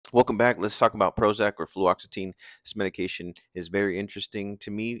Welcome back. Let's talk about Prozac or fluoxetine. This medication is very interesting to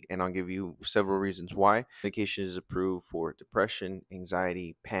me, and I'll give you several reasons why. Medication is approved for depression,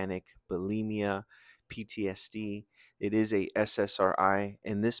 anxiety, panic, bulimia, PTSD. It is a SSRI,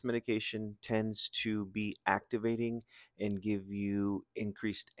 and this medication tends to be activating and give you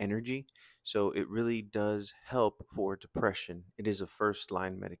increased energy. So it really does help for depression. It is a first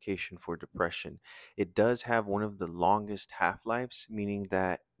line medication for depression. It does have one of the longest half lives, meaning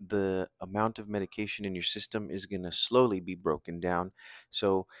that the amount of medication in your system is going to slowly be broken down.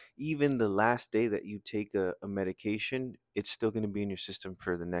 So, even the last day that you take a medication, it's still going to be in your system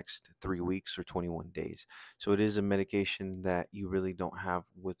for the next 3 weeks or 21 days. So, it is a medication that you really don't have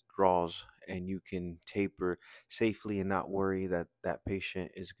withdrawals and you can taper safely and not worry that that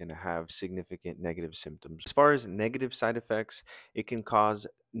patient is going to have significant negative symptoms. As far as negative side effects, it can cause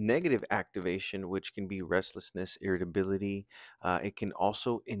negative activation, which can be restlessness, irritability. It can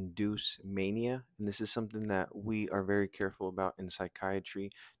also induce mania, and this is something that we are very careful about in psychiatry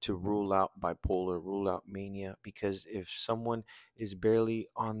to rule out bipolar, rule out mania, because if someone is barely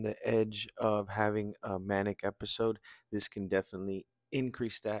on the edge of having a manic episode, this can definitely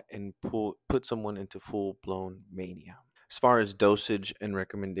increase that and put someone into full blown mania. As far as dosage and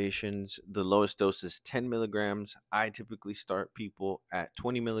recommendations, the lowest dose is 10 milligrams. I typically start people at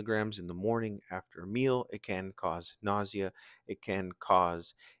 20 milligrams in the morning after a meal. It can cause nausea. It can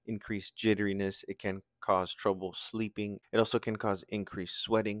cause increased jitteriness. It can cause trouble sleeping. It also can cause increased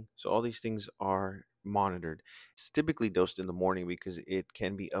sweating. So, all these things are monitored. It's typically dosed in the morning because it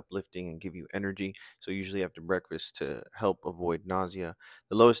can be uplifting and give you energy. So, usually after breakfast to help avoid nausea.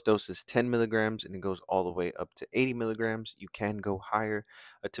 The lowest dose is 10 milligrams and it goes all the way up to 80 milligrams. You can go higher.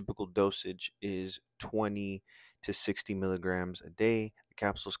 A typical dosage is 20 to 60 milligrams a day. The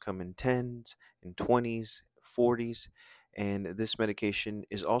capsules come in 10s, in 20s, 40s. And this medication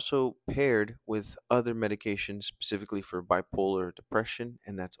is also paired with other medications specifically for bipolar depression,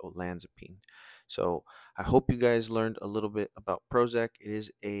 and that's olanzapine. So I hope you guys learned a little bit about Prozac. It is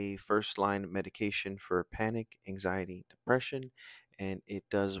a first line medication for panic, anxiety, depression, and it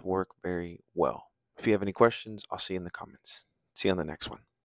does work very well. If you have any questions, I'll see you in the comments. See you on the next one.